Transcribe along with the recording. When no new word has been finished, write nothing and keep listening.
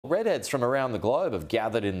Redheads from around the globe have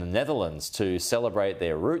gathered in the Netherlands to celebrate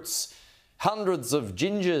their roots. Hundreds of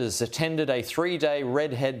gingers attended a 3-day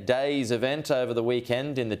Redhead Days event over the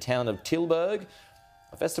weekend in the town of Tilburg.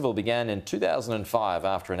 The festival began in 2005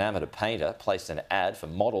 after an amateur painter placed an ad for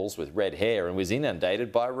models with red hair and was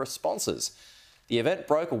inundated by responses. The event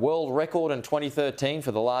broke a world record in 2013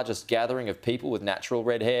 for the largest gathering of people with natural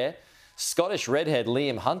red hair. Scottish redhead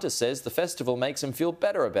Liam Hunter says the festival makes him feel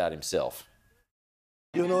better about himself.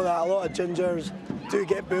 You know that a lot of gingers do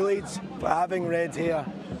get bullied for having red hair,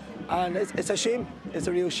 and it's a shame, it's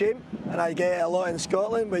a real shame, and I get it a lot in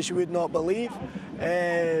Scotland, which you would not believe.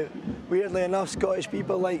 Weirdly enough, Scottish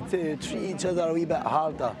people like to treat each other a wee bit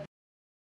harder.